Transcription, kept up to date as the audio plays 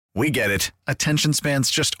We get it. Attention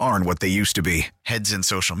spans just aren't what they used to be. Heads in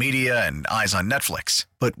social media and eyes on Netflix.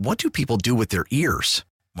 But what do people do with their ears?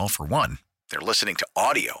 Well, for one, they're listening to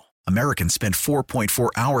audio. Americans spend 4.4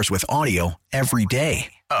 hours with audio every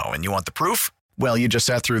day. Oh, and you want the proof? Well, you just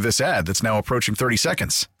sat through this ad that's now approaching 30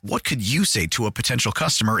 seconds. What could you say to a potential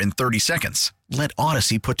customer in 30 seconds? Let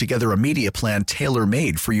Odyssey put together a media plan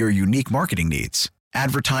tailor-made for your unique marketing needs.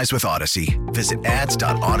 Advertise with Odyssey. Visit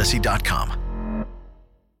ads.odyssey.com.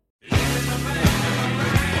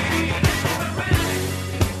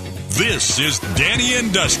 This is Danny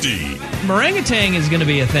and Dusty. Meringatang is going to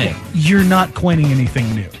be a thing. You're not coining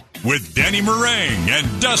anything new. With Danny Meringue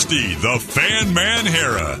and Dusty, the Fan Man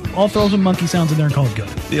Hera. I'll throw some monkey sounds in there and call it good.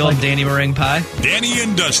 The old Danny Meringue pie? Danny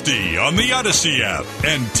and Dusty on the Odyssey app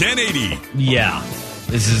and 1080. Yeah,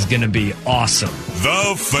 this is going to be awesome.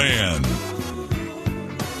 The Fan.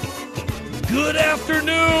 Good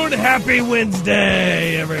afternoon. Happy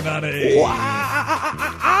Wednesday, everybody.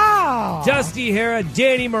 Wow. Dusty Hera,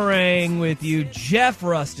 Danny Meringue with you. Jeff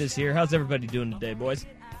Rust is here. How's everybody doing today, boys?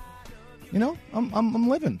 You know, I'm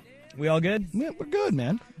living. We all good? Yeah, we're good,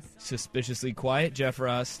 man. Suspiciously quiet, Jeff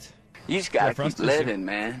Rust. You just gotta keep living,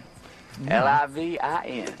 man.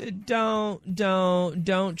 Livin.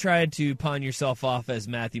 Don't try to pawn yourself off as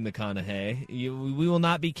Matthew McConaughey. We will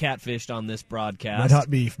not be catfished on this broadcast. Red hot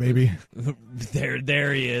beef, baby.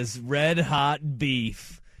 There he is. Red hot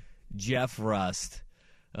beef. Jeff Rust.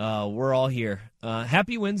 We're all here.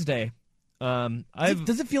 Happy Wednesday.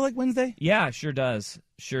 Does it feel like Wednesday? Yeah, sure does.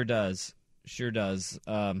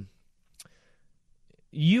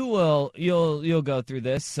 You'll go through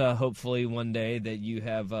this. Hopefully one day that you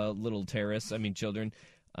have little terrorists, children,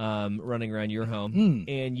 running around your home,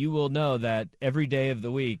 and you will know that every day of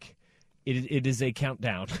the week, it is a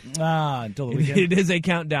countdown. Until the weekend. It is a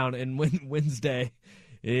countdown, and Wednesday,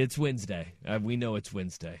 it's Wednesday. We know it's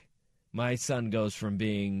Wednesday. My son goes from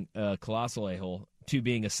being a colossal a-hole to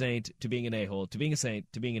being a saint to being an a-hole to being a saint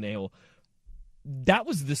to being an a-hole. That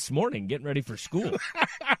was this morning, getting ready for school.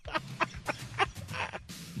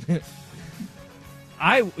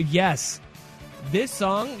 Yes, this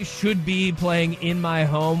song should be playing in my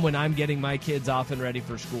home when I'm getting my kids off and ready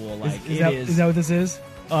for school. Is that what this is?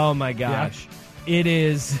 Oh my gosh, yeah. It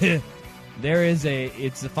is.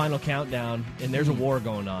 It's the final countdown, and there's a war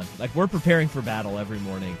going on. Like, we're preparing for battle every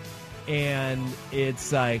morning, and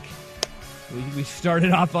it's like we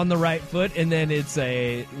started off on the right foot, and then it's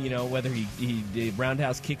whether he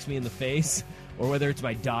roundhouse kicks me in the face or whether it's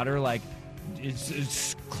my daughter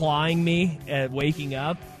it's clawing me at waking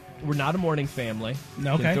up. We're not a morning family.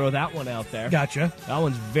 Okay. Can throw that one out there. Gotcha. That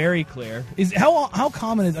one's very clear. How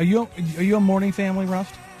common is? Are you a morning family,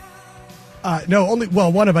 Rust? No,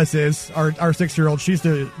 one of us is our 6-year-old. She's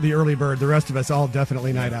the early bird. The rest of us all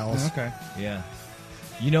definitely night owls. Okay. Yeah.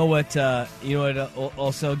 You know what?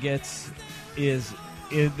 Also gets is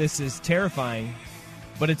this is terrifying,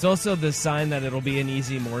 but it's also the sign that it'll be an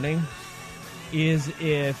easy morning. Is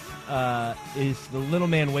if the little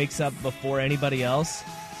man wakes up before anybody else,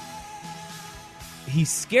 he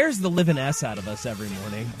scares the living S out of us every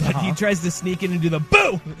morning. But he tries to sneak in and do the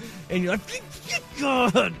boo, and you're like,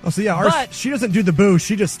 God. Oh, so yeah, she doesn't do the boo.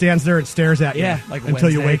 She just stands there and stares at you like until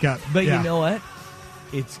Wednesday. You wake up. But you know what?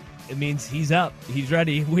 It means he's up. He's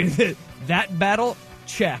ready with it. That battle.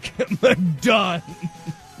 Check. Done.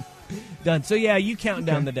 Done. So yeah, you count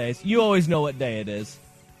down the days. You always know what day it is.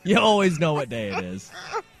 Oh,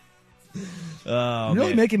 you're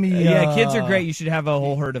really making me. Yeah, kids are great. You should have a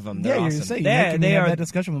whole herd of them. They're awesome. You're saying they are that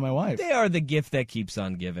discussion with my wife. They are the gift that keeps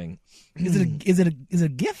on giving. Is it a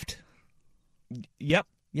gift? Yep.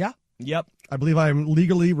 Yeah. Yep. I believe I'm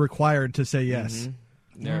legally required to say yes.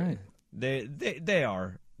 Mm-hmm. All right. They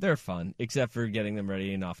are. They're fun, except for getting them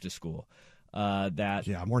ready and off to school.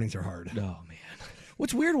 Mornings are hard. Oh man.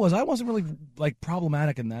 What's weird was I wasn't really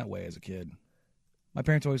problematic in that way as a kid. My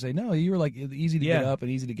parents always say, "No, you were easy to get up and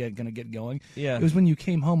easy to get going." Yeah, it was when you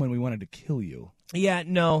came home and we wanted to kill you. Yeah,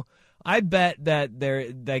 no, I bet that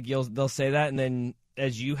they'll say that, and then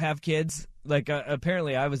as you have kids,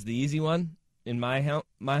 apparently I was the easy one in my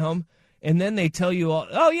home, and then they tell you all,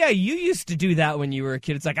 "Oh yeah, you used to do that when you were a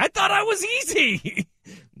kid." It's like, I thought I was easy.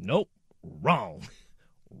 Nope, wrong.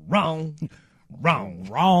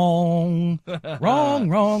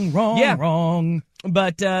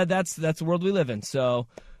 But that's the world we live in. So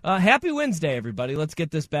happy Wednesday, everybody. Let's get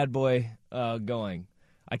this bad boy going.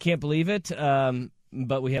 I can't believe it,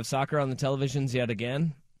 but we have soccer on the televisions yet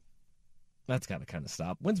again. That's got to kind of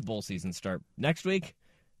stop. When's bowl season start? Next week?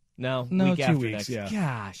 No, No, week 2 after weeks, next. yeah.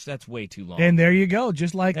 Gosh, that's way too long. And there you go.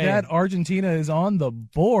 Just like Hey. that, Argentina is on the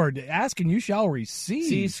board. Ask and you shall receive.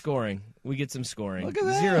 See scoring. We get some scoring. Look at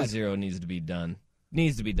that. 0-0 needs to be done.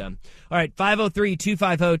 Needs to be done. All right,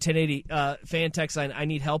 503-250-1080. Fan text line, I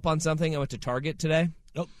need help on something. I went to Target today.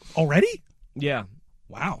 Oh, already? Yeah.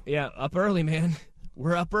 Wow. Yeah, up early, man.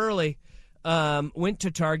 We're up early. Went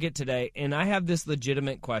to Target today, and I have this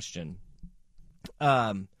legitimate question.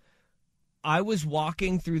 I was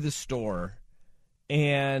walking through the store,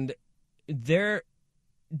 and is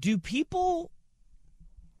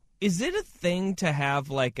it a thing to have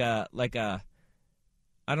like a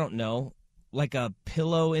I don't know, like a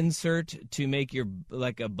pillow insert to make your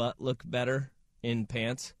like a butt look better in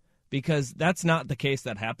pants? Because that's not the case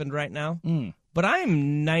that happened right now. But I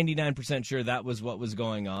am 99% sure that was what was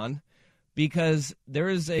going on, because there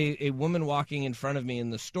is a woman walking in front of me in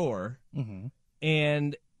the store,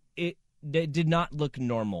 and it did not look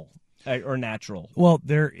normal or natural. Well,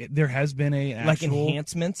 there has been a actual, like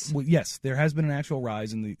enhancements. Well, yes, there has been an actual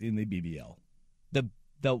rise in the BBL. The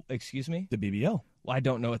excuse me, the BBL. Well, I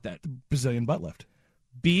don't know what that Brazilian butt lift.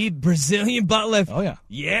 Brazilian butt lift. Oh yeah,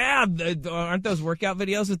 yeah. Aren't those workout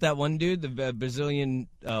videos with that one dude, the Brazilian?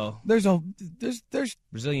 Oh, there's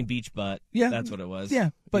Brazilian beach butt. Yeah, that's what it was.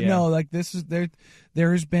 Yeah, but no, like this is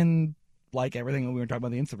there's been. Like everything when we were talking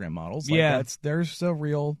about the Instagram models, like there's a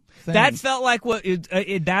real thing. That felt like what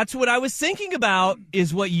that's what I was thinking about,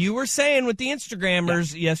 is what you were saying with the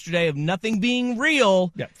Instagrammers yesterday of nothing being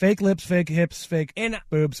real. Yeah, fake lips, fake hips, fake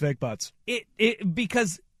boobs, fake butts.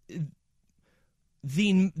 Because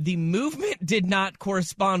the movement did not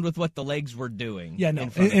correspond with what the legs were doing. Yeah, no.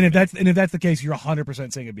 And if that's the case, you're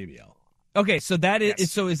 100% saying a BBL. Okay, so that is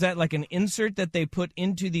so. Is that like an insert that they put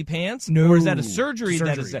into the pants, no, or is that a surgery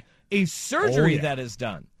that is done? A surgery that is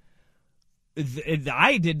done.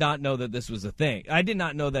 I did not know that this was a thing. I did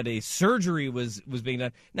not know that a surgery was being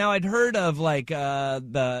done. Now I'd heard of like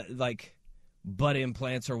the butt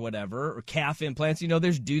implants or whatever, or calf implants. You know,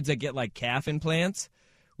 there's dudes that get like calf implants,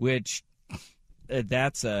 which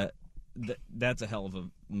that's a hell of a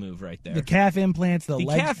move right there. The calf implants, the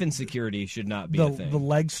leg, calf insecurity should not be a thing. The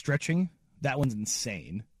leg stretching, that one's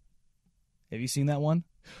insane. Have you seen that one?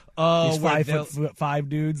 Oh, these 5'5"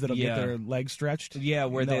 dudes that'll get their legs stretched. Yeah,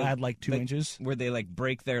 where they'll add like 2 inches. Where they like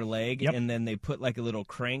break their leg and then they put like a little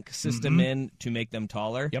crank system in to make them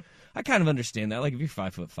taller. Yep. I kind of understand that. Like if you're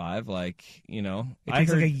 5'5", like, you know, it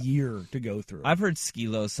takes like a year to go through. I've heard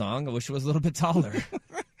Skilo's song. I wish it was a little bit taller.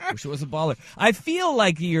 I wish it was a baller. I feel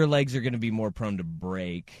like your legs are going to be more prone to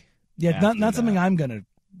break. Yeah, not something I'm going to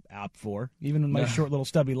opt for, even with my short little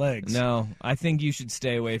stubby legs. No, I think you should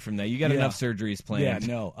stay away from that. You got enough surgeries planned. Yeah,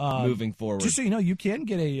 no. Moving forward, just so you know, you can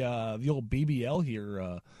get the old BBL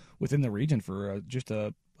here within the region for just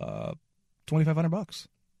 $2,500.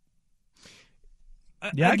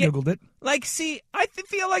 I googled it. Like, see, I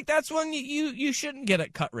feel like that's one you shouldn't get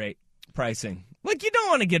at cut rate pricing. Like, you don't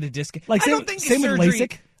want to get a discount. Like, I don't think same with surgery,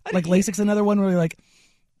 LASIK. Like LASIK's another one where you're like,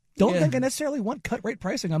 don't think I necessarily want cut rate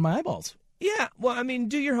pricing on my eyeballs. Yeah, well, I mean,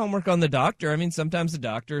 do your homework on the doctor. I mean, sometimes the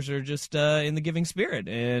doctors are just in the giving spirit,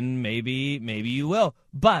 and maybe you will.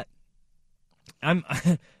 But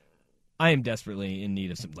I am desperately in need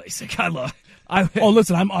of some LASIK.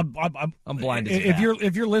 Listen, I'm blind as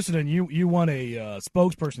if you're listening, you want a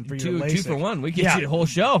spokesperson for your LASIK. 2 for 1. We get you the whole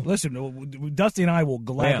show. Listen, Dusty and I will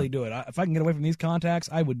gladly do it. If I can get away from these contacts,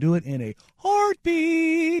 I would do it in a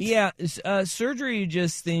heartbeat. Yeah, surgery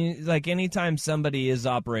just like anytime somebody is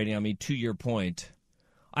operating on me, to your point,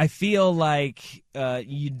 I feel like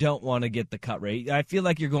you don't want to get the cut rate. I feel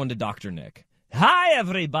like you're going to Dr. Nick. Hi,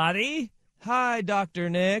 everybody. Hi, Dr.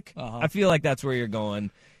 Nick. I feel like that's where you're going.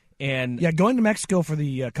 And yeah, going to Mexico for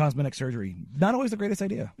the cosmetic surgery, not always the greatest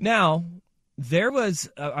idea. Now, there was,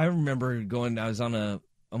 I remember going, I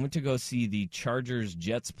went to go see the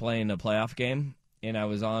Chargers-Jets play in a playoff game, and I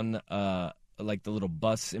was on like the little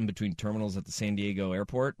bus in between terminals at the San Diego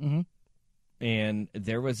airport. Mm-hmm. And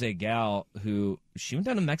there was a gal who, she went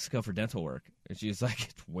down to Mexico for dental work. And she was like,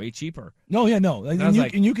 it's way cheaper. No, yeah, no.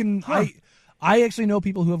 And you can, I actually know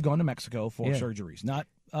people who have gone to Mexico for surgeries, not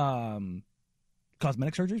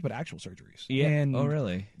cosmetic surgeries, but actual surgeries. Yeah. And oh,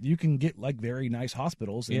 really? You can get like very nice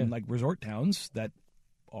hospitals in like resort towns that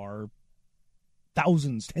are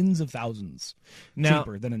thousands, tens of thousands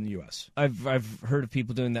cheaper than in the U.S. I've heard of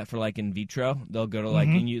people doing that for like in vitro. They'll go to like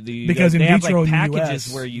because they in have vitro like in packages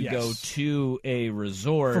the US, where you go to a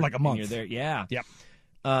resort for like a month. And you're there. Yeah. Yep.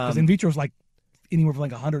 Because in vitro is like anywhere from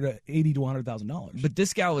like $180,000 to $100,000. But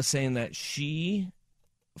this gal was saying that she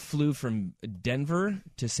flew from Denver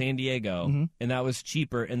to San Diego, and that was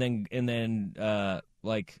cheaper. And then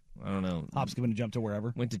like I don't know. Hop, skip, and jump to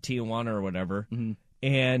wherever. Went to Tijuana or whatever,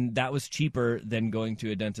 and that was cheaper than going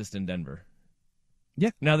to a dentist in Denver.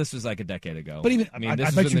 Yeah. Now, this was like a decade ago. But even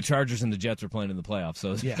this was when the Chargers and the Jets were playing in the playoffs,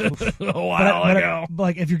 so yeah. a while ago. But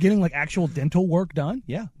like, if you're getting like actual dental work done,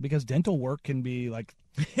 yeah, because dental work can be like,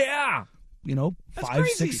 yeah, $5,000,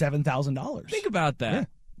 $6,000, $7,000. Think about that. Yeah.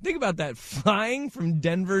 Think about that. Flying from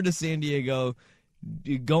Denver to San Diego,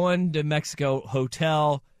 going to Mexico,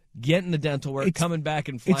 hotel, getting the dental work, coming back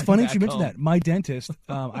and flying. It's funny back that you mentioned home. that. My dentist,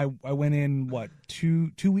 I went in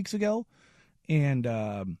 2 weeks ago, and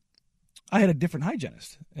I had a different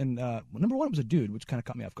hygienist. And number one, it was a dude, which kind of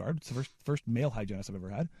caught me off guard. It's the first male hygienist I've ever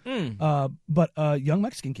had. But a young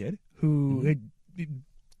Mexican kid who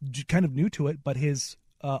had kind of new to it, but his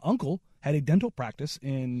uncle had a dental practice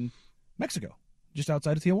in Mexico, just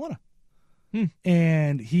outside of Tijuana.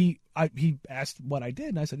 And he asked what I did,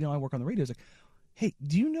 and I said, I work on the radio. He's like, hey,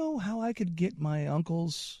 do you know how I could get my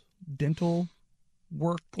uncle's dental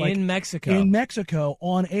work in Mexico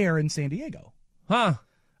on air in San Diego? Huh.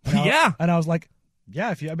 And I was like, yeah,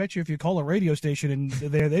 I bet you if you call a radio station and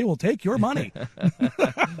they will take your money.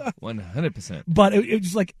 100%. But it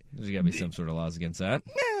was like, there's got to be some sort of laws against that.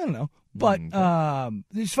 I don't know. But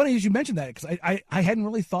it's funny as you mentioned that, because I hadn't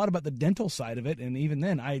really thought about the dental side of it, and even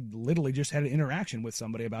then, I literally just had an interaction with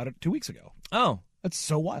somebody about it 2 weeks ago. Oh. That's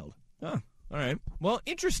so wild. Oh, all right. Well,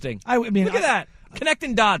 interesting. I mean, look at that.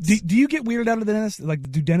 Connecting dots. Do you get weirded out of the dentist?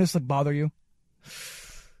 Like, do dentists bother you?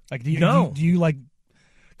 Like, do you like...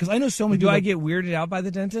 Because I know so many people... Do I get weirded out by the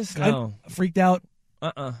dentist? No. Freaked out?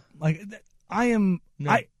 Like, I am...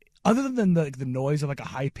 No. Other than the noise of like a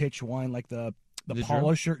high-pitched whine, like the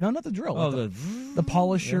polisher... Drill? No, not the drill. Oh, like the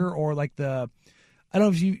polisher, or like the... I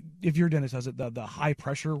don't know if your dentist has it, the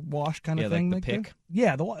high-pressure wash kind of thing. Like the pick?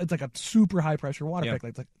 Yeah, it's like a super high-pressure water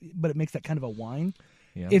pick. But it makes that kind of a whine.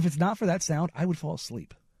 Yeah. If it's not for that sound, I would fall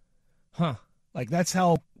asleep. Huh. Like, that's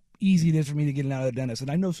how easy it is for me to get in and out of the dentist. And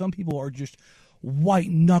I know some people are just... white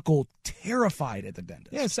knuckle terrified at the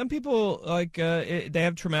dentist. Yeah, some people they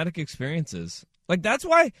have traumatic experiences. Like, that's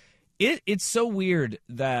why it's so weird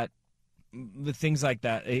that the things like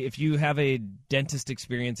that. If you have a dentist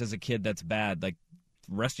experience as a kid that's bad, like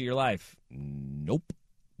the rest of your life, nope,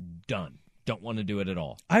 done. Don't want to do it at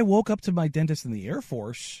all. I woke up to my dentist in the Air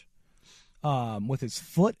Force with his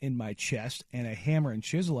foot in my chest and a hammer and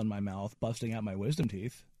chisel in my mouth, busting out my wisdom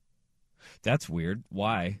teeth. That's weird.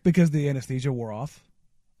 Why? Because the anesthesia wore off,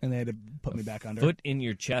 and they had to put me back under. Foot in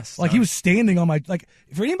your chest. Like, he was standing on my... Like,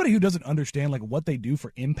 for anybody who doesn't understand, like, what they do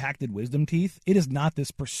for impacted wisdom teeth, it is not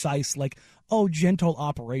this precise, like, gentle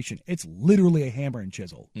operation. It's literally a hammer and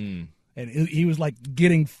chisel. And he was, like,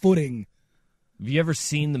 getting footing. Have you ever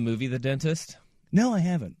seen the movie The Dentist? No, I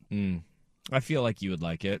haven't. I feel like you would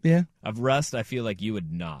like it. Yeah? Of Rust, I feel like you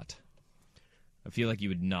would not. I feel like you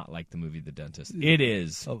would not like the movie The Dentist. It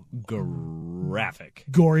is graphic.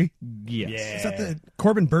 Gory? Yes. Yeah. Is that the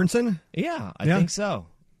Corbin Burnson? Yeah, I think so.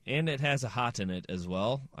 And it has a hot in it as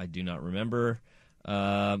well. I do not remember.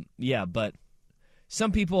 But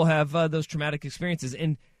some people have those traumatic experiences.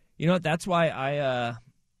 And you know what? That's why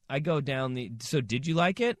I go down the... So did you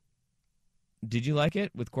like it? Did you like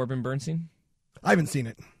it with Corbin Bernsen? I haven't seen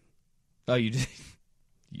it. Oh, you did...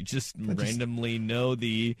 You just randomly know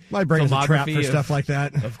the my brain is a trap for stuff like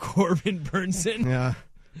that. Of Corbin Bernsen? Yeah.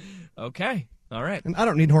 Okay. All right. And I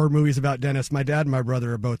don't need horror movies about dentists. My dad and my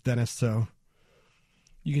brother are both dentists, so...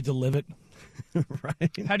 You get to live it.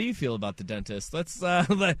 Right. How do you feel about the dentist? Let's,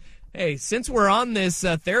 hey, since we're on this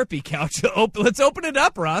therapy couch, let's open it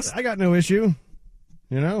up, Ross. I got no issue.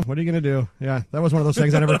 What are you going to do? Yeah, that was one of those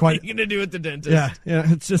things I never quite... What are you going to do with the dentist? Yeah,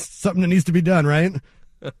 it's just something that needs to be done, right?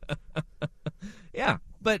 Yeah.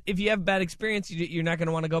 But if you have a bad experience, you're not going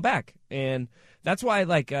to want to go back, and that's why,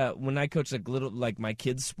 when I coach my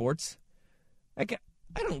kids' sports, I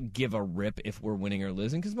don't give a rip if we're winning or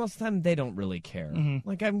losing, because most of the time they don't really care.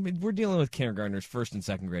 We're dealing with kindergartners, first and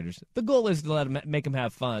second graders. The goal is to make them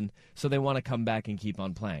have fun, so they want to come back and keep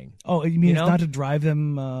on playing. Oh, you mean it's not to drive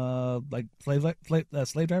them like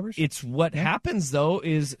slave drivers? It's what happens though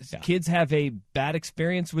is kids have a bad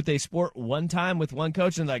experience with a sport one time with one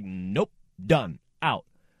coach, and like, nope, done, out.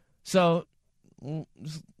 So, I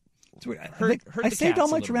saved all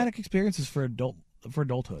my traumatic experiences for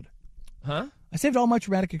adulthood. Huh? I saved all my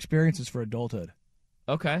traumatic experiences for adulthood.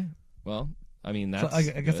 Okay. Well, I mean, that's... So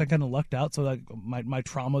I guess I kind of lucked out, so that my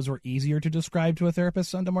traumas were easier to describe to a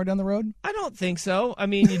therapist somewhere down the road? I don't think so. I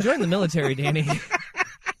mean, you joined the military, Danny.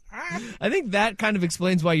 I think that kind of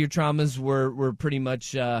explains why your traumas were pretty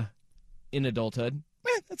much in adulthood.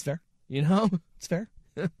 That's fair. It's fair.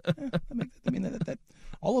 I mean, that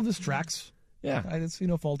all of this tracks. Yeah. I see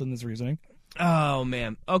no fault in this reasoning. Oh,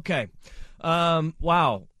 man. Okay.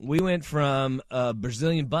 Wow. We went from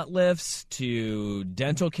Brazilian butt lifts to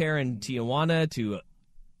dental care in Tijuana to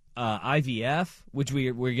IVF, which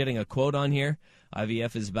we're getting a quote on here.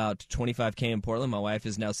 IVF is about $25K in Portland. My wife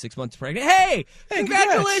is now 6 months pregnant. Hey,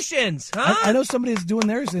 congratulations! Huh? I know somebody is doing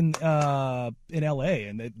theirs in L.A.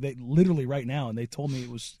 and they literally right now, and they told me it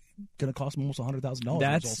was going to cost them almost $100,000.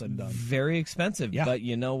 That's all said and done. very expensive. Yeah. But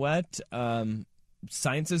you know what?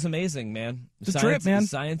 Science is amazing, man. It's a trip, man.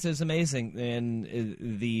 Science is amazing, and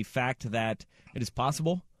the fact that it is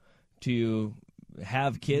possible to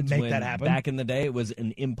have kids Make when that happen. back in the day it was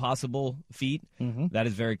an impossible feat. Mm-hmm. That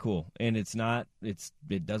is very cool, and it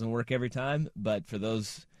doesn't work every time, but for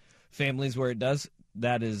those families where it does,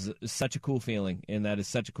 that is such a cool feeling, and that is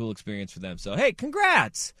such a cool experience for them. So hey,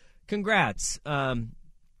 congrats.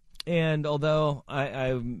 And although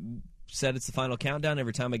I said it's the final countdown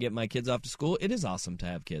every time I get my kids off to school, it is awesome to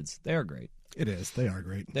have kids. They are great. It is. They are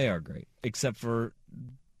great. They are great, except for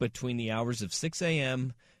between the hours of 6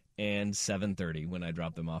 a.m. and 7:30 when I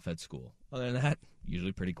drop them off at school. Other than that,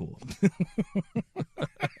 usually pretty cool.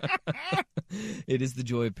 It is the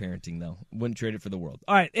joy of parenting, though. Wouldn't trade it for the world.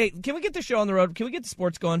 All right, hey, can we get the show on the road? Can we get the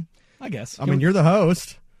sports going? I guess. I mean, you're the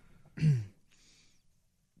host.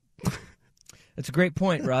 That's a great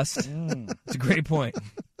point, Rust. It's a great point.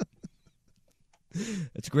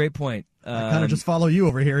 It's a great point. I kind of just follow you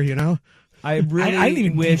over here, you know? I really I didn't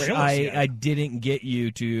even wish derail us yet. I didn't get you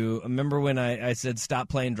to remember when I said stop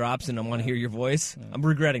playing drops and I want to hear your voice. I'm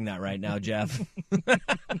regretting that right now, Jeff. All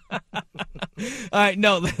right,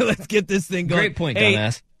 no, let's get this thing going. Great point, Hey,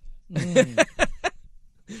 dumbass.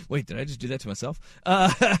 Wait, did I just do that to myself?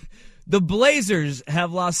 The Blazers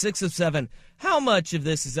have lost 6 of 7. How much of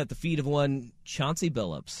this is at the feet of one Chauncey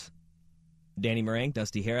Billups? Danny Meringue,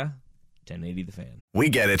 Dusty Hera, 1080 The Fan. We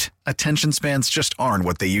get it. Attention spans just aren't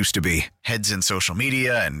what they used to be. Heads in social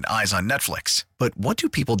media and eyes on Netflix. But what do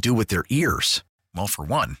people do with their ears? Well, for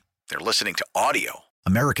one, they're listening to audio.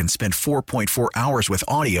 Americans spend 4.4 hours with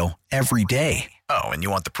audio every day. Oh, and you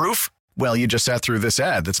want the proof? Well, you just sat through this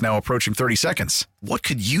ad that's now approaching 30 seconds. What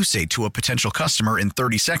could you say to a potential customer in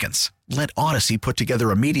 30 seconds? Let Odyssey put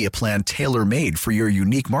together a media plan tailor-made for your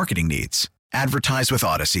unique marketing needs. Advertise with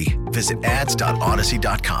Odyssey. Visit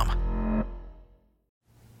ads.odyssey.com.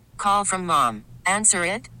 Call from mom. Answer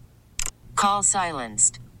it. Call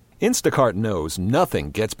silenced. Instacart knows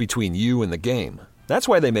nothing gets between you and the game. That's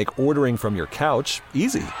why they make ordering from your couch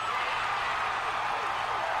easy.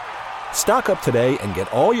 Stock up today and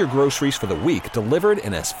get all your groceries for the week delivered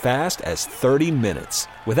in as fast as 30 minutes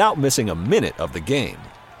without missing a minute of the game.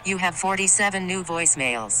 You have 47 new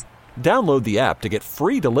voicemails. Download the app to get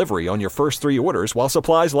free delivery on your first 3 orders while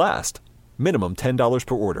supplies last. Minimum $10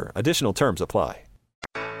 per order. Additional terms apply.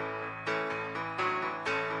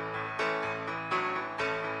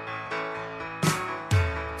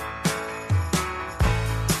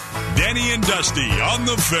 Danny and Dusty on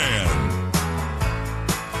the Fan.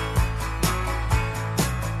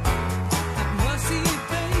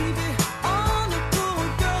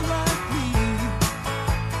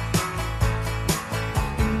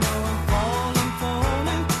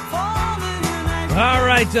 All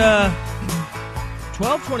right,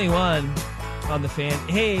 12:21 on the Fan.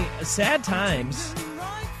 Hey, sad times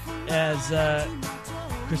as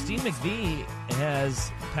Christine McVie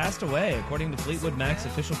has passed away, according to Fleetwood Mac's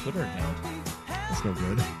official Twitter account. That's no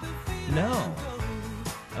good. No.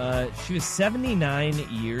 She was 79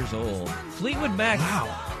 years old. Fleetwood Mac. Wow.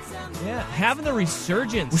 Yeah, having the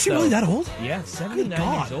resurgence. Was she though. really that old? Yeah, 79 Good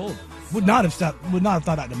God. years old. Would not have thought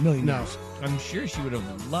that in a million No. years. I'm sure she would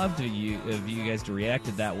have loved of you guys to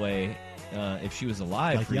reacted that way if she was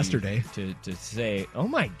alive. Like for you yesterday. to say, "Oh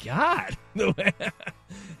my God!"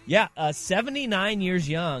 Yeah, 79 years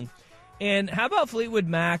young. And how about Fleetwood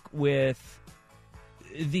Mac with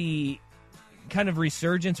the kind of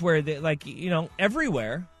resurgence where,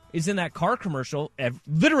 everywhere is in that car commercial.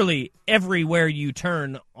 Literally everywhere you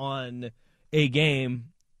turn on a game,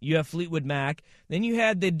 you have Fleetwood Mac. Then you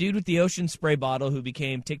had the dude with the ocean spray bottle who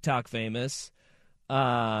became TikTok famous.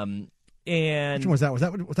 And Which one was that? Was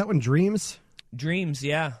that one Dreams? Dreams,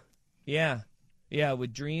 yeah.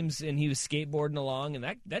 With Dreams, and he was skateboarding along, and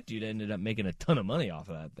that dude ended up making a ton of money off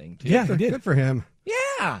of that thing too. Yeah, he did. Good for him.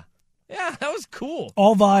 Yeah, that was cool.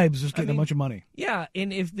 All vibes, just getting a bunch of money. Yeah,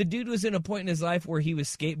 and if the dude was in a point in his life where he was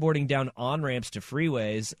skateboarding down on-ramps to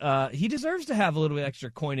freeways, he deserves to have a little bit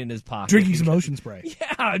extra coin in his pocket. Drinking some ocean spray.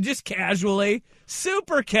 Yeah, just casually,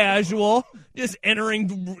 super casual, just entering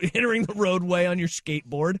the roadway on your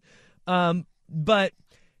skateboard. But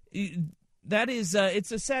that is,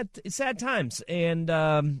 it's sad times,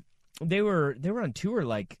 and They were on tour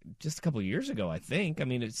like just a couple years ago, I think. I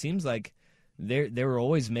mean, it seems like they were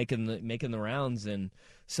always making the rounds, and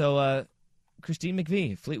so Christine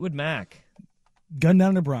McVie, Fleetwood Mac, Gun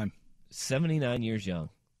down to prime. 79 years young.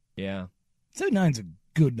 Yeah, 79's a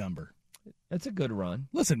good number. That's a good run.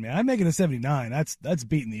 Listen, man, I'm making a 79. That's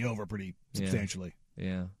beating the over pretty substantially.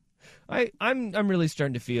 Yeah. I'm really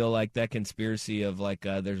starting to feel like that conspiracy of like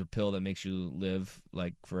there's a pill that makes you live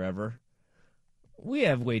like forever. We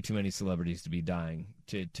have way too many celebrities to be dying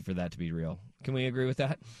for that to be real. Can we agree with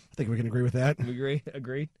that? I think we can agree with that. We agree?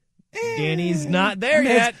 Agreed? Danny's not there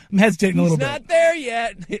yet. I'm hesitating a little bit. He's not there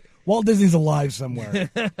yet. Walt Disney's alive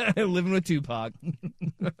somewhere. Living with Tupac.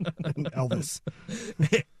 Elvis.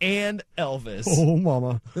 And Elvis. Oh,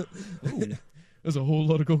 mama. There's a whole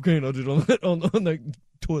lot of cocaine I did on that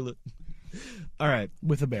toilet. All right.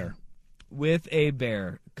 With a bear. With a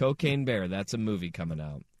bear. Cocaine Bear. That's a movie coming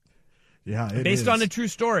out. Yeah, it Based is. on a true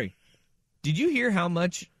story. Did you hear how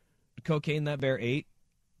much cocaine that bear ate?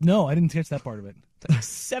 No, I didn't catch that part of it.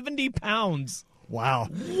 70 pounds. Wow.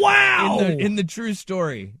 Wow! In the true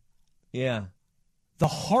story. Yeah. The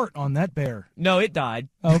heart on that bear. No, it died.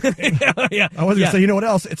 Okay. Yeah. I was going to say, you know what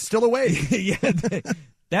else? It's still awake. Yeah.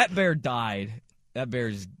 That bear died. That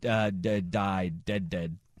bear's died.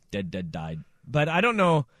 Died. But I don't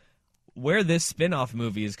know where this spin-off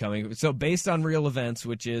movie is coming. So based on real events,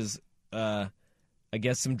 which is, I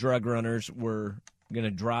guess some drug runners were going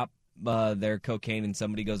to drop their cocaine and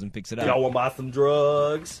somebody goes and picks it up. Y'all want to buy some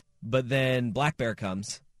drugs? But then Black Bear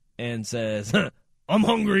comes and says, I'm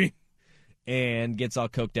hungry, and gets all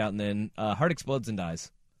coked out, and then heart explodes and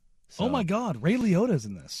dies. So, oh, my God. Ray Liotta's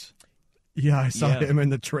in this. Yeah, I saw him in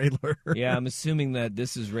the trailer. Yeah, I'm assuming that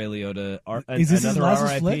this is Ray Liotta. Is this his another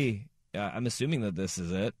last RIP? I'm assuming that this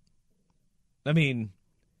is it. I mean,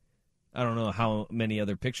 I don't know how many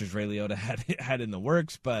other pictures Ray Liotta had in the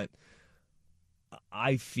works, but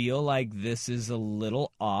I feel like this is a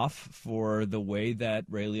little off for the way that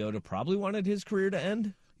Ray Liotta probably wanted his career to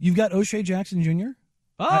end. You've got O'Shea Jackson Jr.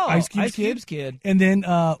 Oh, Ice Cube's kid. And then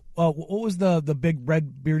what was the big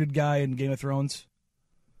red bearded guy in Game of Thrones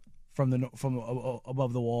from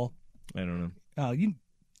above the wall? I don't know. Did you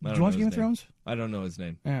watch Game of Thrones? I don't know his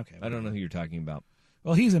name. Okay. I don't know who you're talking about.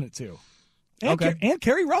 Well, he's in it too. And Okay. and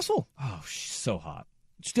Kerry Russell. Oh, she's so hot.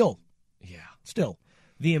 Still. Yeah. Still.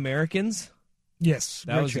 The Americans. Yes.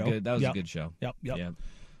 That great was show. a good show. Yep. Yeah.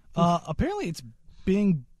 Apparently, it's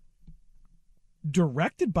being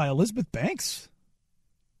directed by Elizabeth Banks.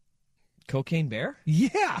 Cocaine Bear?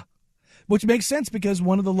 Yeah, which makes sense because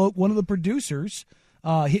one of the producers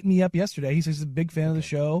hit me up yesterday. He says he's a big fan of the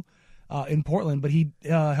show in Portland, but he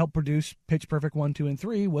helped produce Pitch Perfect 1, 2, and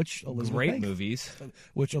 3, which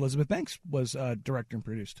Elizabeth Banks was director and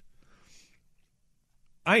produced.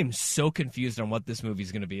 I am so confused on what this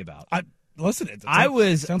movie's going to be about. Listen,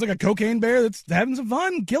 sounds like a cocaine bear that's having some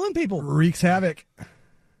fun, killing people, wreaks havoc.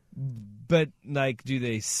 But like, do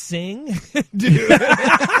they sing?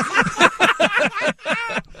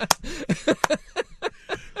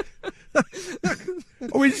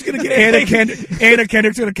 Are we just gonna get Anna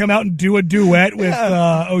Kendrick's gonna come out and do a duet with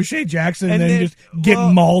O'Shea Jackson and then just get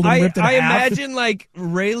mauled and ripped in half? I imagine like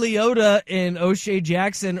Ray Liotta and O'Shea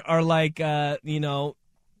Jackson are like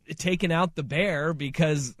taking out the bear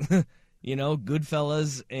because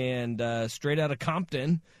Goodfellas and Straight Outta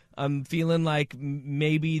Compton. I'm feeling like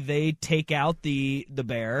maybe they take out the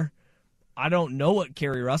bear. I don't know what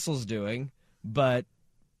Kerry Russell's doing, but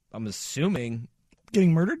I'm assuming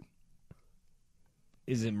getting murdered.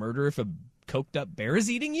 Is it murder if a coked up bear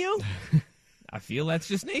is eating you? I feel that's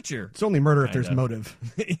just nature. It's only murder if there's motive.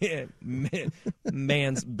 Yeah,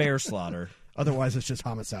 man's bear slaughter. Otherwise, it's just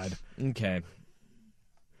homicide. Okay.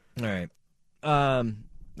 All right.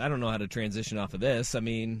 I don't know how to transition off of this. I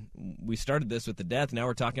mean, we started this with the death. Now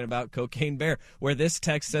we're talking about Cocaine Bear, where this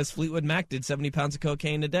text says Fleetwood Mac did 70 pounds of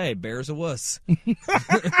cocaine a day. Bear's a wuss.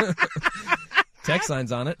 Text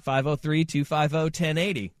line's on it,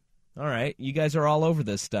 503-250-1080. All right. You guys are all over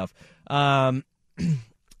this stuff.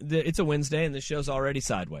 It's a Wednesday, and the show's already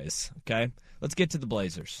sideways. Okay? Let's get to the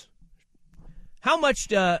Blazers. How much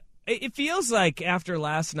it feels like after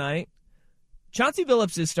last night, Chauncey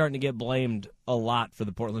Billups is starting to get blamed a lot for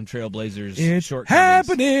the Portland Trail Blazers' shortcomings.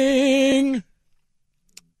 Happening!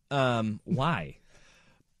 Why?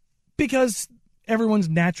 Because everyone's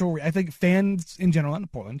natural, I think fans in general, not in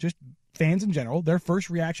Portland, just fans in general, their first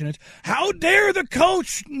reaction is, how dare the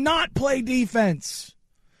coach not play defense?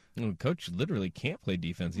 Well, the coach literally can't play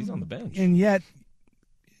defense. He's on the bench. And yet,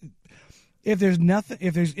 if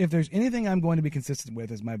there's anything I'm going to be consistent with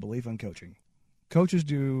is my belief on coaching. Coaches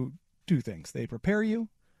do two things. They prepare you,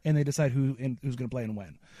 and they decide who's going to play and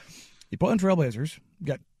when. The Portland Trailblazers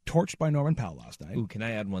got torched by Norman Powell last night. Ooh, can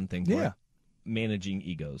I add one thing? To it? Managing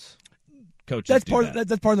egos. Coaches that's do part. that.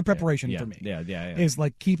 That's part of the preparation for me. Yeah. Is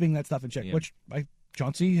like keeping that stuff in check, which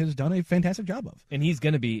Chauncey has done a fantastic job of. And he's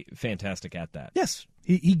going to be fantastic at that. Yes,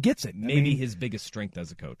 he gets it. Maybe his biggest strength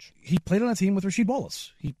as a coach. He played on a team with Rasheed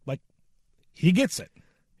Wallace. He gets it.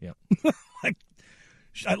 Yep.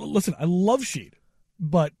 Listen, I love Sheed,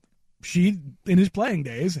 but Sheed in his playing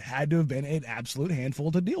days had to have been an absolute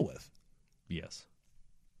handful to deal with. Yes.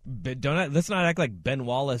 But let's not act like Ben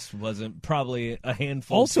Wallace wasn't probably a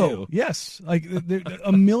handful also, too. Yes, like there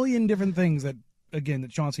a million different things that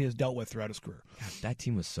Chauncey has dealt with throughout his career. God, that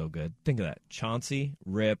team was so good. Think of that: Chauncey,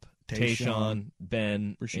 Rip, Tayshaun,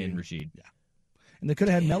 Ben, and Rasheed. Yeah, and they could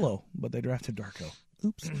have had Melo, but they drafted Darko.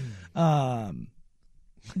 Oops.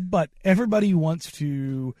 But everybody wants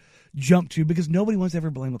to jump to because nobody wants to ever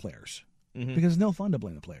blame the players because it's no fun to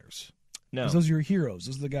blame the players. No, because those are your heroes.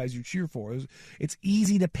 Those are the guys you cheer for. It's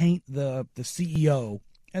easy to paint the CEO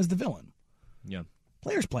as the villain. Yeah,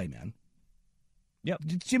 players play, man. Yep,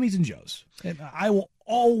 it's Jimmy's and Joe's, and I will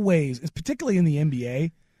always, particularly in the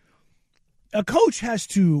NBA, a coach has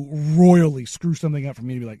to royally screw something up for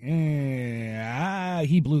me to be like,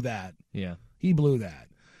 he blew that. Yeah, he blew that.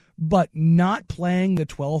 But not playing the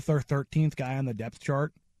 12th or 13th guy on the depth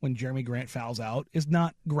chart when Jeremy Grant fouls out is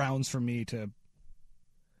not grounds for me to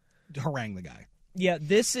harangue the guy. Yeah,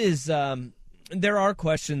 this is there are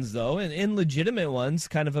questions, though, and legitimate ones,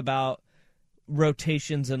 kind of about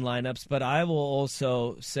rotations and lineups, but I will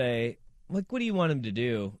also say, like, what do you want him to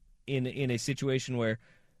do in a situation where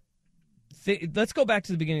let's go back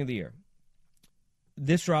to the beginning of the year.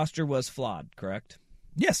 This roster was flawed, correct?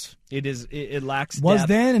 Yes. It is. It lacks depth. Was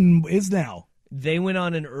then and is now. They went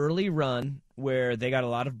on an early run where they got a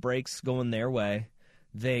lot of breaks going their way.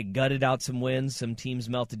 They gutted out some wins. Some teams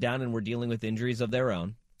melted down and were dealing with injuries of their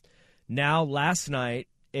own. Now, last night,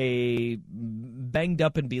 a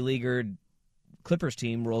banged-up and beleaguered Clippers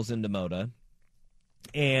team rolls into Moda,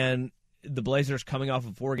 and the Blazers, coming off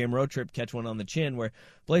a 4-game road trip, catch one on the chin where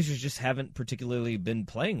Blazers just haven't particularly been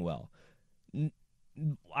playing well.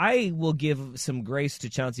 I will give some grace to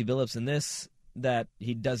Chauncey Billups in this, that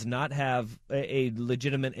he does not have a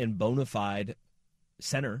legitimate and bona fide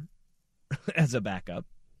center as a backup.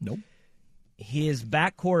 Nope. His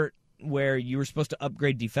backcourt, where you were supposed to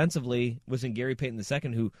upgrade defensively, was in Gary Payton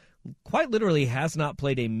II, who quite literally has not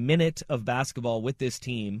played a minute of basketball with this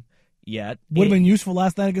team yet. Would have been useful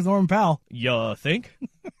last night against Norman Powell. You think?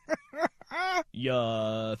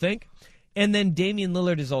 You think? And then Damian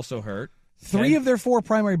Lillard is also hurt. 3 of their 4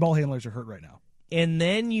 primary ball handlers are hurt right now. And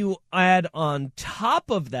then you add on top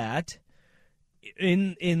of that,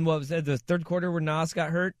 in what was that, the third quarter where Nas got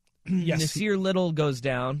hurt? Yes. Nasir Little goes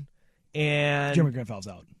down, and Jeremy Grant fouls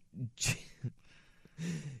out.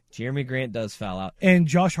 Jeremy Grant does foul out. And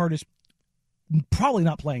Josh Hart is probably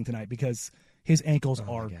not playing tonight because his ankles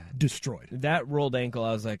are destroyed. That rolled ankle,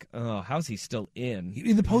 I was like, oh, how's he still in?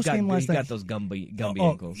 In the postgame last night, he got those Gumby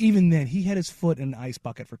ankles. Even then, he had his foot in an ice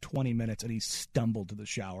bucket for 20 minutes, and he stumbled to the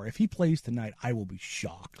shower. If he plays tonight, I will be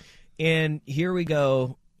shocked. And here we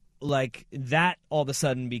go. Like, that all of a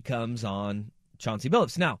sudden becomes on Chauncey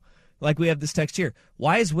Billups. Now, like, we have this text here.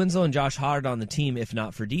 Why is Winslow and Josh Hart on the team if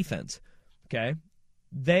not for defense? Okay.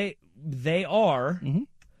 They are,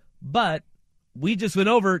 but we just went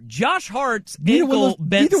over Josh Hart's ankle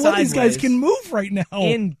bent sideways. Neither one of these guys can move right now.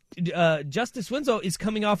 And Justice Winslow is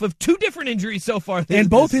coming off of 2 different injuries so far. And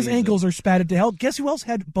both his ankles are spatted to hell. Guess who else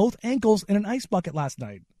had both ankles in an ice bucket last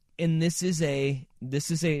night? And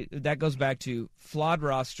that goes back to flawed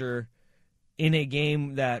roster in a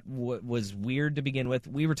game that was weird to begin with.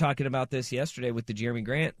 We were talking about this yesterday with the Jeremy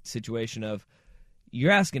Grant situation of,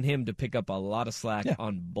 you're asking him to pick up a lot of slack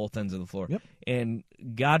on both ends of the floor. Yep. And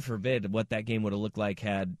God forbid what that game would have looked like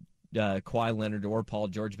had Kawhi Leonard or Paul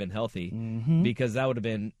George been healthy, because that would have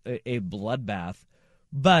been a bloodbath.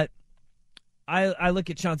 But I look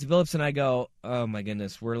at Chauncey Billups and I go, oh my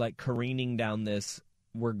goodness, we're like careening down this.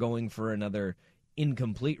 We're going for another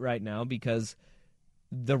incomplete right now because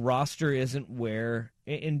the roster isn't where,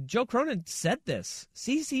 and Joe Cronin said this.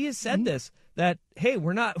 CC has said this, that, hey,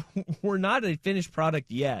 we're not a finished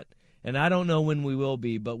product yet, and I don't know when we will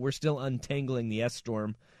be, but we're still untangling the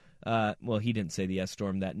S-Storm. Well, he didn't say the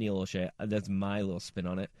S-Storm, that Neil O'Shea. That's my little spin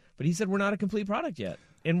on it. But he said we're not a complete product yet.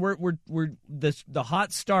 And the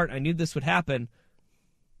hot start, I knew this would happen,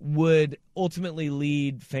 would ultimately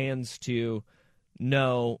lead fans to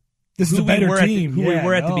know this is a better team. Who we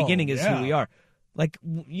were at the beginning is who we are. Like,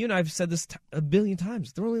 you and I have said this a billion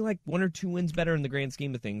times. They're only like 1 or 2 wins better in the grand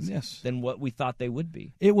scheme of things than what we thought they would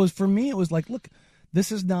be. It was, for me, it was like, look,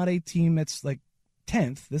 this is not a team that's like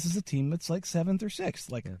 10th. This is a team that's like 7th or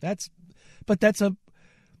 6th. Like that's a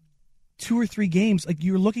 2 or 3 games. Like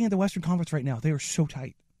you're looking at the Western Conference right now. They are so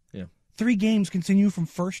tight. Yeah. 3 games continue from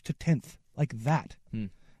 1st to 10th like that.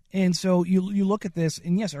 And so you look at this,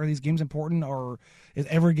 and yes, are these games important, or is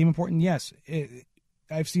every game important? Yes.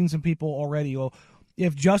 I've seen some people already go,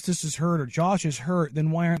 if Justice is hurt or Josh is hurt,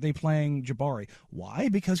 then why aren't they playing Jabari? Why?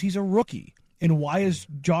 Because he's a rookie. And why is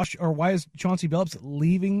Chauncey Billups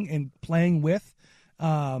leaving and playing with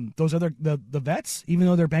those other the vets, even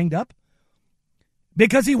though they're banged up?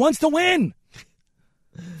 Because he wants to win.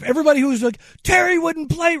 Everybody who's like, Terry wouldn't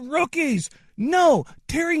play rookies. No,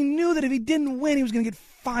 Terry knew that if he didn't win, he was going to get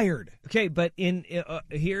fired. Okay, but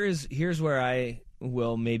here's where I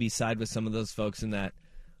will maybe side with some of those folks in that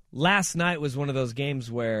last night was one of those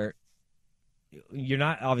games where you're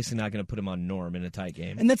obviously not going to put him on Norm in a tight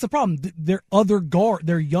game. And that's the problem.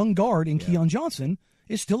 Their young guard in Keon Johnson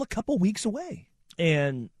is still a couple weeks away.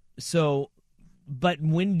 And so, but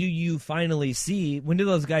when do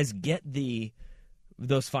those guys get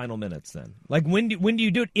those final minutes then? Like when do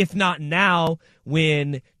you do it? If not now,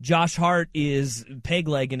 when Josh Hart is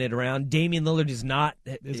peg-legging it around, Damian Lillard is not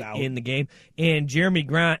out in the game, and Jeremy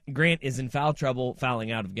Grant is in foul trouble, fouling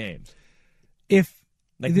out of games. If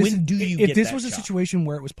this was a situation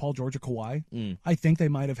where it was Paul George or Kawhi, I think they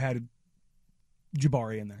might have had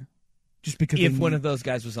Jabari in there, just because if one of those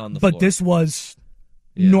guys was on the floor. But this was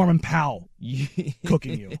Norman Powell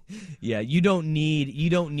cooking you. Yeah, you don't need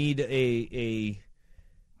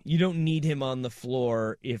him on the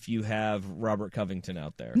floor if you have Robert Covington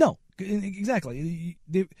out there. No, exactly.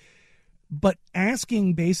 But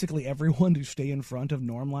asking basically everyone to stay in front of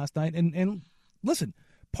Norm last night, and listen,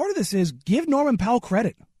 part of this is give Norman Powell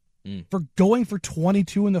credit for going for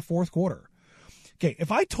 22 in the fourth quarter. Okay,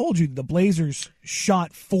 if I told you the Blazers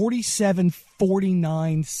shot 47,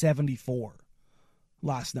 49, 74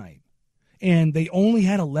 last night, and they only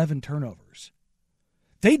had 11 turnovers,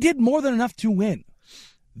 they did more than enough to win.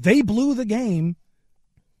 They blew the game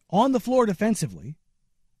on the floor defensively.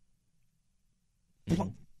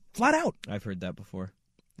 Flat out. I've heard that before.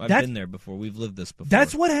 I've been there before. We've lived this before.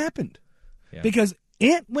 That's what happened. Yeah. Because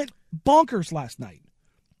Ant went bonkers last night.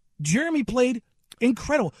 Jeremy played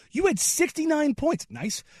incredible. You had 69 points.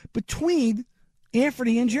 Nice. Between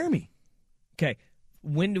Anthony and Jeremy. Okay.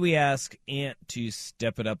 When do we ask Ant to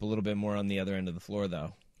step it up a little bit more on the other end of the floor,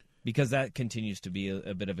 though? Because that continues to be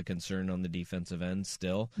a bit of a concern on the defensive end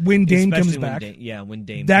still. When Dame comes back. When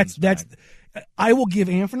Dame comes back. I will give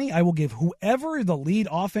Anthony, I will give whoever the lead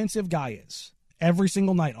offensive guy is every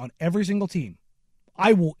single night on every single team.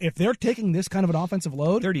 I will, if they're taking this kind of an offensive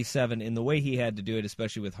load. 37, in the way he had to do it,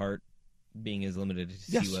 especially with Hart being as limited as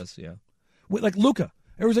he was. Yeah. Like Luka.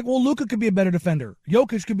 Everyone's like, well, Luka could be a better defender.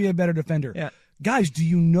 Jokic could be a better defender. Yeah. Guys, do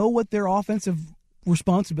you know what their offensive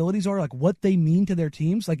responsibilities are, like what they mean to their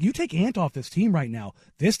teams? Like, you take Ant off this team right now,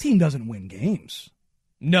 this team doesn't win games.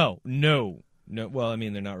 No. Well, I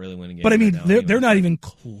mean, they're not really winning games. But I mean, right now, they're not even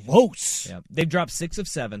close. Yeah, they've dropped 6 of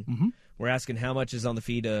 7. Mm-hmm. We're asking how much is on the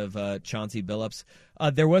feet of Chauncey Billups.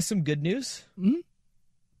 There was some good news. Mm-hmm.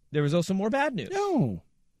 There was also more bad news. No.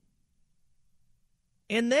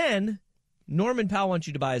 And then Norman Powell wants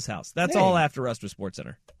you to buy his house. That's all after Rust with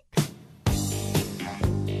SportsCenter.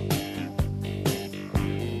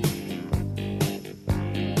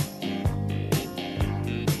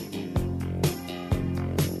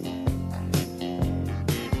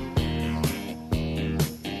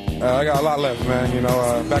 I got a lot left, man. You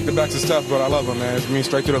know, back-to-backs is tough, but I love them, man. It's me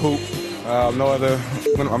straight to the hoop.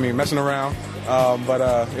 Messing around.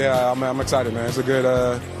 I'm excited, man. It's a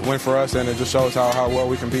good win for us, and it just shows how well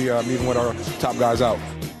we can be even with our top guys out.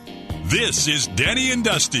 This is Danny and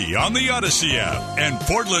Dusty on the Odyssey app and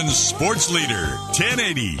Portland's sports leader,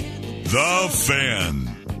 1080, The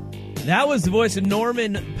Fan. That was the voice of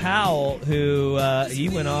Norman Powell, who he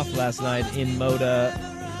went off last night in Moda.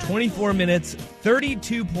 24 minutes,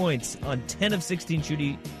 32 points on 10 of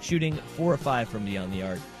 16 shooting 4 of 5 from beyond the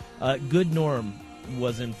arc. Good Norm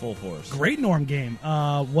was in full force. Great Norm game.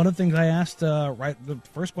 One of the things I asked the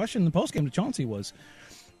first question in the postgame to Chauncey was,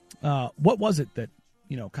 what was it that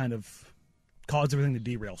kind of caused everything to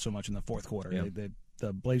derail so much in the fourth quarter? Yeah.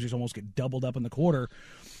 The Blazers almost get doubled up in the quarter,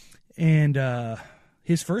 and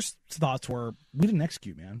his first thoughts were, "We didn't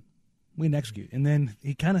execute, man. We didn't execute." And then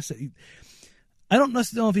he kind of said, I don't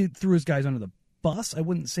necessarily know if he threw his guys under the bus. I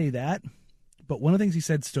wouldn't say that. But one of the things he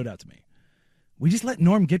said stood out to me. We just let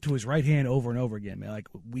Norm get to his right hand over and over again, man. Like,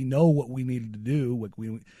 we know what we needed to do.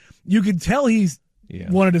 You could tell he's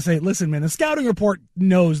wanted to say, listen, man, the scouting report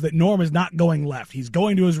knows that Norm is not going left. He's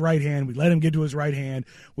going to his right hand. We let him get to his right hand.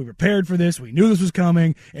 We prepared for this. We knew this was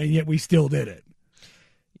coming, and yet we still did it.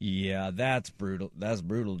 Yeah, that's brutal. That's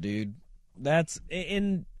brutal, dude. That's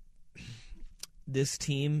in this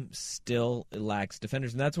team still lacks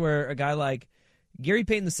defenders, and that's where a guy like Gary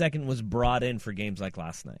Payton II was brought in for games like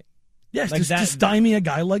last night. Yes, like to stymie a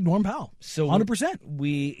guy like Norm Powell. So 100%.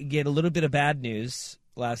 We get a little bit of bad news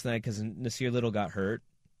last night because Nasir Little got hurt.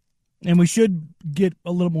 And we should get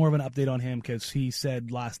a little more of an update on him because he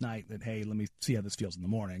said last night that, hey, let me see how this feels in the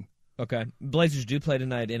morning. Okay. Blazers do play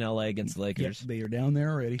tonight in L.A. against the Lakers. Yep, they are down there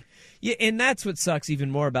already. Yeah, and that's what sucks even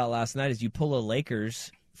more about last night is you pull a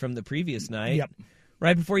Lakers from the previous night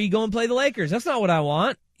right before you go and play the Lakers. That's not what I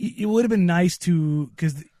want. It would have been nice to,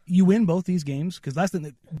 because you win both these games, because last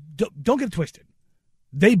night, don't get it twisted.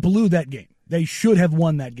 They blew that game. They should have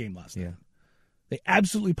won that game last night. They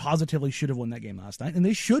absolutely positively should have won that game last night, and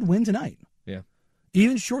they should win tonight. Yeah.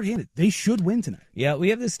 Even shorthanded, they should win tonight. Yeah, we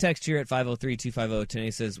have this text here at 503-250.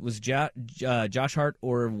 Today says, was Josh Hart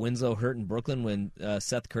or Winslow hurt in Brooklyn when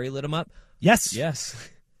Seth Curry lit him up? Yes. Yes.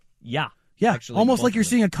 Yeah. Yeah, actually, almost like you're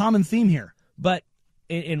seeing a common theme here. But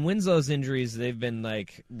in Winslow's injuries, they've been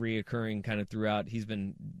like reoccurring kind of throughout. He's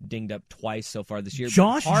been dinged up twice so far this year.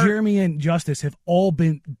 Josh, Jeremy, and Justice have all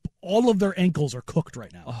of their ankles are cooked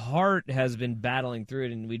right now. Hart has been battling through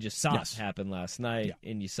it, and we just saw it happen last night,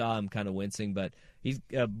 and you saw him kind of wincing, but he's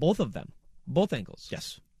both of them, both ankles.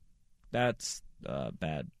 Yes. That's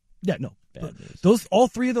bad. Yeah, no. Bad news. All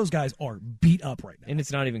three of those guys are beat up right now. And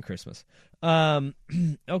it's not even Christmas.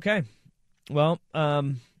 Okay. Well,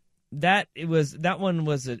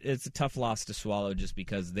 it's a tough loss to swallow just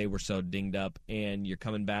because they were so dinged up and you're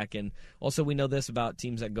coming back. And also we know this about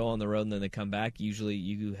teams that go on the road and then they come back. Usually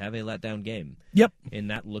you have a letdown game. Yep.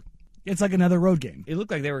 And it's like another road game. It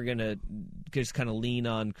looked like they were going to just kind of lean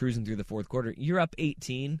on cruising through the fourth quarter. You're up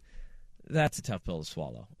 18. That's a tough pill to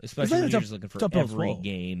swallow, especially when you're just looking for every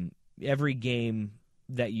game. Every game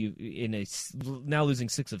that you now losing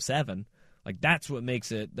 6 of 7. Like, that's what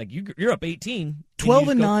makes it, like, you're up 18.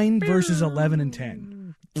 12-9 versus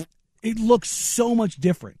 11-10. It looks so much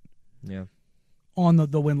different on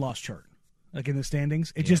the win-loss chart. Like, in the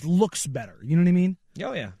standings. It just looks better. You know what I mean?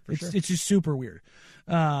 Oh, yeah, for sure. It's just super weird.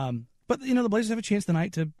 But, the Blazers have a chance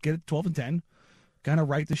tonight to get it 12-10, kind of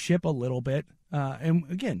right the ship a little bit. And,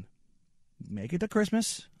 again, make it to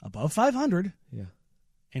Christmas, above 500. Yeah.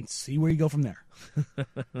 And see where you go from there.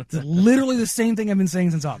 It's literally the same thing I've been saying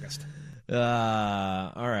since August. All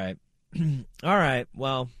right. All right.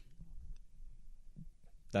 Well,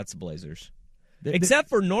 that's the Blazers. Except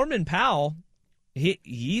for Norman Powell.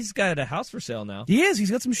 He's got a house for sale now. He is.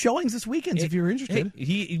 He's got some showings this weekend if you're interested.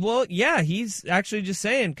 He's actually just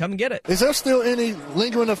saying, come and get it. Is there still any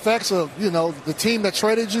lingering effects of, the team that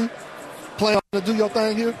traded you playing to do your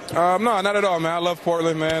thing here? No, not at all, man. I love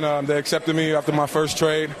Portland, man. They accepted me after my first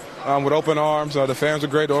trade with open arms. The fans were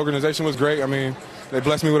great. The organization was great. I mean, they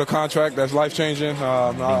blessed me with a contract that's life-changing.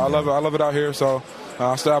 I love it out here, so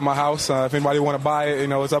I still have my house. If anybody want to buy it,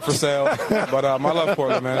 it's up for sale. But I love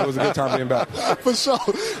Portland, man. It was a good time being back. For sure.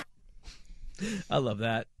 I love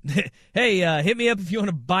that. Hey, hit me up if you want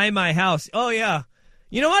to buy my house. Oh, yeah.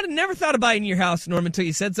 You know what? I never thought of buying your house, Norm, until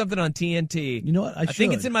you said something on TNT. You know what? I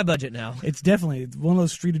think it's in my budget now. It's definitely one of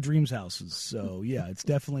those Street of Dreams houses. So, yeah, it's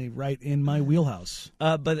definitely right in my wheelhouse.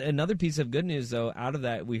 But another piece of good news, though, out of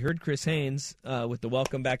that, we heard Chris Haynes with the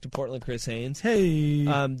welcome back to Portland, Chris Haynes. Hey.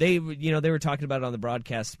 They were talking about it on the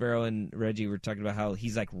broadcast. Sparrow and Reggie were talking about how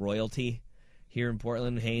he's like royalty here in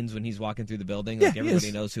Portland, Haynes, when he's walking through the building. Like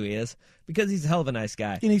everybody knows who he is because he's a hell of a nice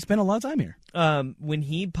guy. And he spent a lot of time here. When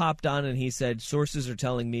he popped on and he said, sources are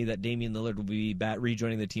telling me that Damian Lillard will be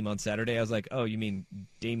rejoining the team on Saturday, I was like, oh, you mean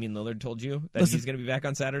Damian Lillard told you that he's going to be back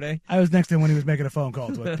on Saturday? I was next to him when he was making a phone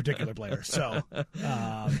call to a particular player. So,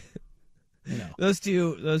 Those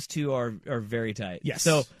two are very tight. Yes.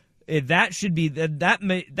 So that should be that's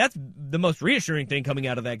the most reassuring thing coming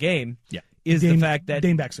out of that game. Yeah. Is the fact that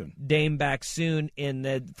Dame back soon. Dame back soon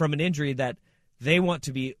from an injury that they want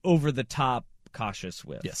to be over the top cautious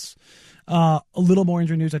with. Yes. A little more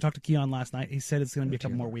injury news. I talked to Keon last night. He said it's going to be a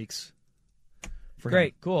couple more weeks.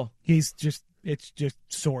 Great, cool. It's just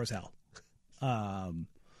sore as hell.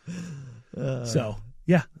 So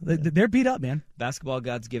yeah, they're beat up, man. Basketball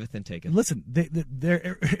gods giveth and taketh. Listen,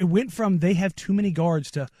 it went from they have too many guards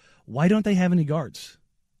to why don't they have any guards?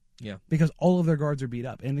 Yeah. Because all of their guards are beat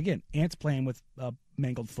up. And again, Ant's playing with a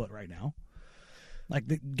mangled foot right now. Like,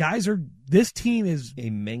 this team is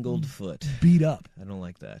a mangled foot. Beat up. I don't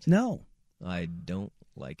like that. No. I don't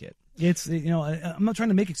like it. It's, I'm not trying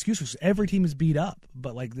to make excuses. Every team is beat up.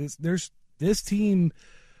 But, like, this team,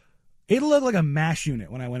 it looked like a MASH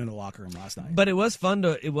unit when I went in the locker room last night. But it was fun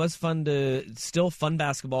to still fun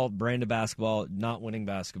basketball, brand of basketball, not winning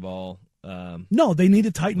basketball. No, they need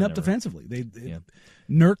to tighten up defensively.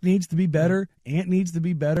 Nurk needs to be better. Ant needs to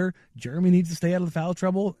be better. Jeremy needs to stay out of the foul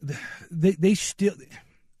trouble. They still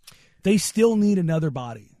need another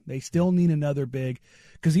body. They still need another big.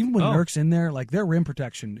 Because even when Nurk's in there, like, their rim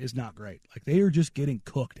protection is not great. Like, they are just getting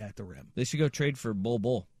cooked at the rim. They should go trade for Bol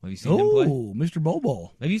Bol. Have you seen him play? Oh, Mr. Bol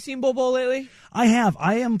Bol. Have you seen Bol Bol lately? I have.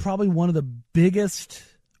 I am probably one of the biggest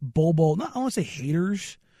Bol Bol, not I want to say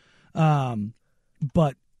haters,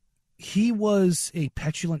 but he was a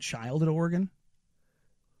petulant child at Oregon.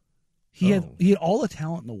 He had all the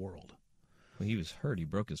talent in the world. Well, he was hurt. He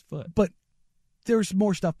broke his foot. But there's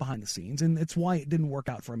more stuff behind the scenes, and it's why it didn't work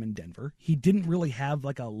out for him in Denver. He didn't really have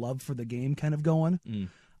like a love for the game kind of going.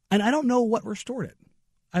 And I don't know what restored it.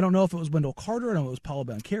 I don't know if it was Wendell Carter. I don't know if it was Paolo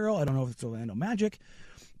Banchero. I don't know if it's Orlando Magic.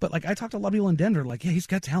 But like, I talked to a lot of people in Denver, like, yeah, he's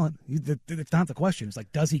got talent. It's not the question. It's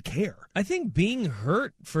like, does he care? I think being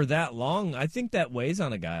hurt for that long, I think that weighs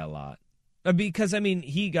on a guy a lot. Because, I mean,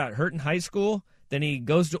 he got hurt in high school. Then he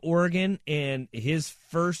goes to Oregon, and his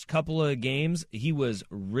first couple of games, he was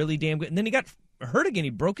really damn good. And then he got hurt again. He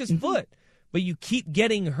broke his foot. But you keep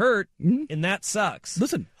getting hurt, and that sucks.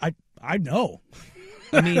 Listen, I know.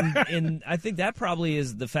 I mean, and I think that probably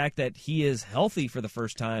is the fact that he is healthy for the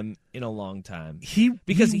first time in a long time.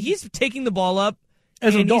 Because he's taking the ball up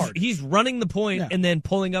as a guard. He's running the point and then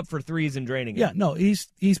pulling up for threes and draining it. Yeah, no, he's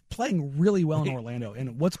playing really well in Orlando.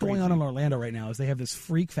 And what's going on in Orlando right now is they have this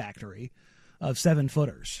freak factory of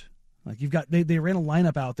 7-footers. Like, you've got they ran a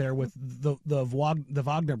lineup out there with the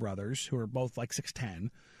Wagner brothers, who are both like 6'10",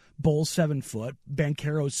 Bol's 7 foot,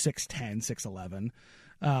 Banchero's 6'10", 6'11".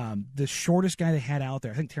 The shortest guy they had out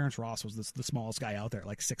there, I think Terrence Ross was the smallest guy out there,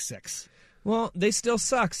 like 6'6". Well, they still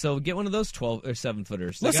suck, so get one of those 12 or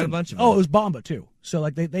 7-footers. They got a bunch of them. Oh, it was Bamba too. So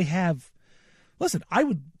like they have. Listen, I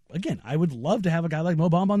would love to have a guy like Mo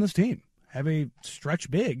Bamba on this team. Have a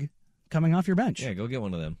stretch big coming off your bench. Yeah, go get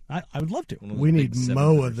one of them. I would love to. We need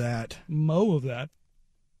Mo of that. Mo of that.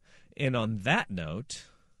 And on that note,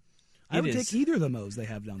 I would take either of the Mo's they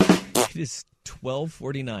have down there. It is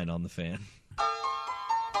 12:49 on the Fan.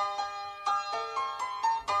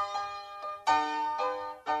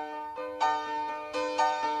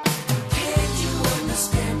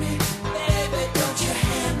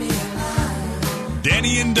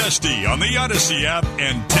 Danny and Dusty on the Odyssey app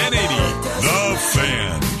and 1080 The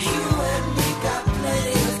Fan.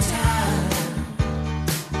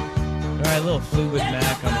 All right, a little Fleetwood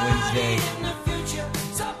Mac on Wednesday.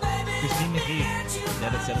 Christine McKee,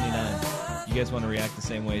 net at 79. You guys want to react the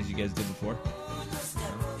same way as you guys did before?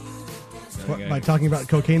 What, by talking about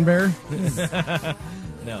Cocaine Bear?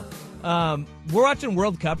 No. We're watching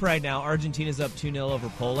World Cup right now. Argentina's up 2-0 over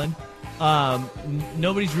Poland.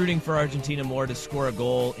 Nobody's rooting for Argentina more to score a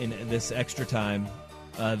goal in this extra time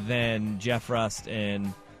than Jeff Rust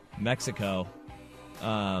and Mexico,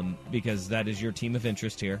 because that is your team of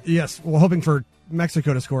interest here. Yes, we're hoping for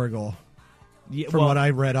Mexico to score a goal. Yeah, from what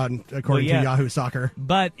I read according to Yahoo Soccer.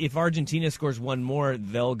 But if Argentina scores one more,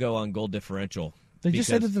 they'll go on goal differential. They just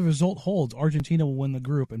said that the result holds. Argentina will win the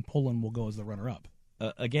group, and Poland will go as the runner-up.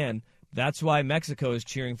 Again, that's why Mexico is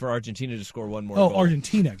cheering for Argentina to score one more goal. Oh,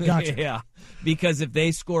 Argentina. Gotcha. Yeah, because if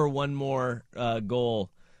they score one more goal,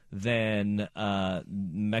 then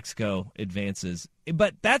Mexico advances.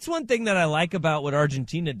 But that's one thing that I like about what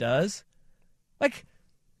Argentina does. Like,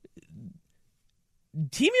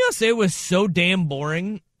 Team USA was so damn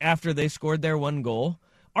boring after they scored their one goal.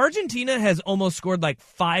 Argentina has almost scored like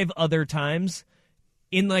 5 other times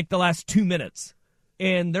in like the last 2 minutes.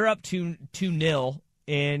 And they're up 2-0,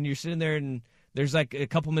 and you're sitting there and there's like a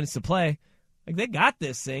couple minutes to play. Like, they got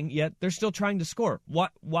this thing, yet they're still trying to score.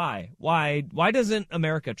 What? Why? Why doesn't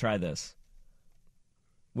America try this?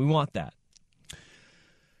 We want that.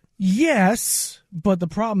 Yes, but the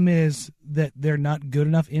problem is that they're not good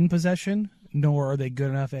enough in possession, nor are they good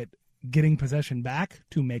enough at getting possession back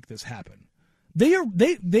to make this happen.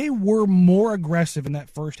 They were more aggressive in that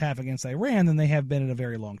first half against Iran than they have been in a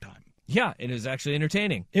very long time. Yeah, it was actually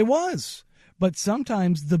entertaining. It was. But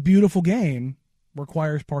sometimes the beautiful game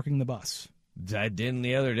requires parking the bus. I did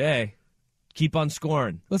the other day. Keep on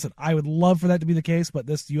scoring. Listen, I would love for that to be the case, but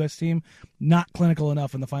this U.S. team, not clinical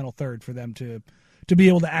enough in the final third for them to be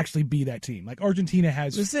able to actually be that team. Like, Argentina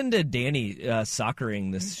has... Listen to Danny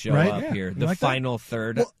soccering this show right? up here. The like final that?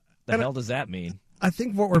 Third. Well, the hell does that mean? I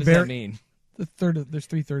think what does that mean? The third. There's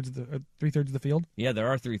 3/3 of the field. Yeah, there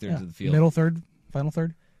are 3/3 of the field. Middle third, final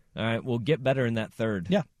third. All right, we'll get better in that third.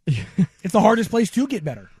 Yeah. It's the hardest place to get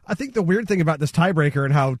better. I think the weird thing about this tiebreaker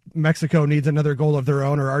and how Mexico needs another goal of their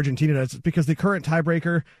own or Argentina does is because the current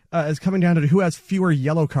tiebreaker is coming down to who has fewer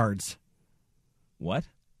yellow cards. What?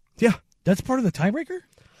 Yeah. That's part of the tiebreaker?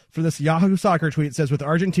 for this Yahoo Soccer tweet. It says, with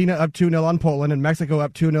Argentina up 2-0 on Poland and Mexico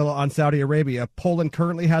up 2-0 on Saudi Arabia, Poland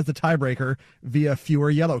currently has the tiebreaker via fewer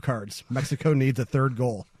yellow cards. Mexico needs a third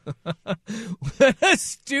goal. What a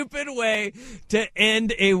stupid way to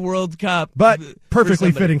end a World Cup. But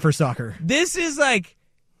perfectly fitting for soccer. This is like,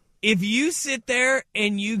 if you sit there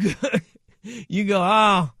and you go,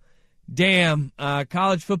 oh, damn,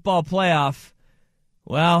 college football playoff.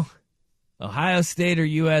 Well, Ohio State or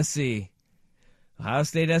USC. Ohio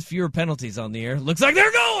State has fewer penalties on the year. Looks like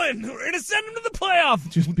they're going. We're going to send them to the playoff.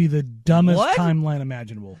 Just be the dumbest timeline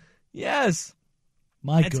imaginable. Yes.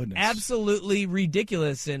 My It's goodness. absolutely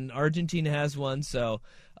ridiculous, and Argentina has one. So,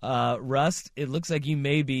 Rust, it looks like you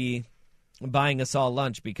may be buying us all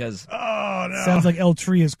lunch because... Oh, no. Sounds like El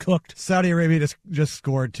Tree is cooked. Saudi Arabia just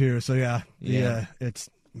scored, too. So, yeah, it's,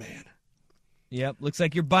 man. Yep, looks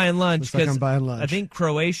like you're buying lunch. Looks like I'm buying lunch. I think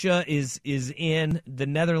Croatia is in. The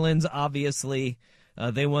Netherlands, obviously,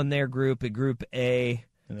 they won their group, Group A.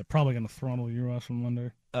 And they're probably going to throttle you off from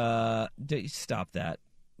under. Stop that.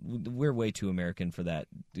 We're way too American for that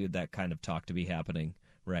kind of talk to be happening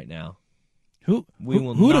right now. Who'd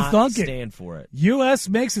not have thunk stand for it. U.S.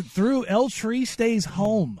 makes it through. El Tree stays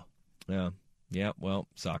home. Yeah, well,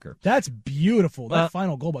 soccer. That's beautiful. That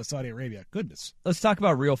final goal by Saudi Arabia. Goodness. Let's talk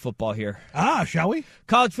about real football here. Shall we?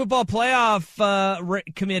 College Football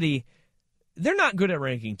Playoff Committee, they're not good at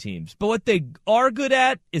ranking teams, but what they are good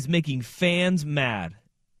at is making fans mad,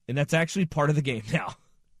 and that's actually part of the game now.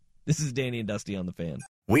 This is Danny and Dusty on the Fan.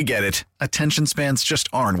 We get it. Attention spans just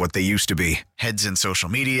aren't what they used to be. Heads in social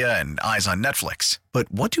media and eyes on Netflix. But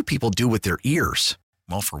what do people do with their ears?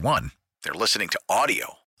 Well, for one, they're listening to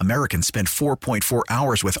audio. Americans spend 4.4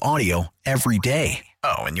 hours with audio every day.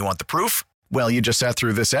 Oh, and you want the proof? Well, you just sat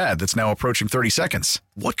through this ad that's now approaching 30 seconds.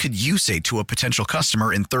 What could you say to a potential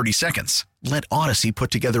customer in 30 seconds? Let Odyssey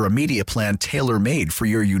put together a media plan tailor-made for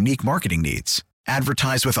your unique marketing needs.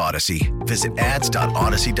 Advertise with Odyssey. Visit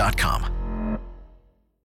ads.odyssey.com.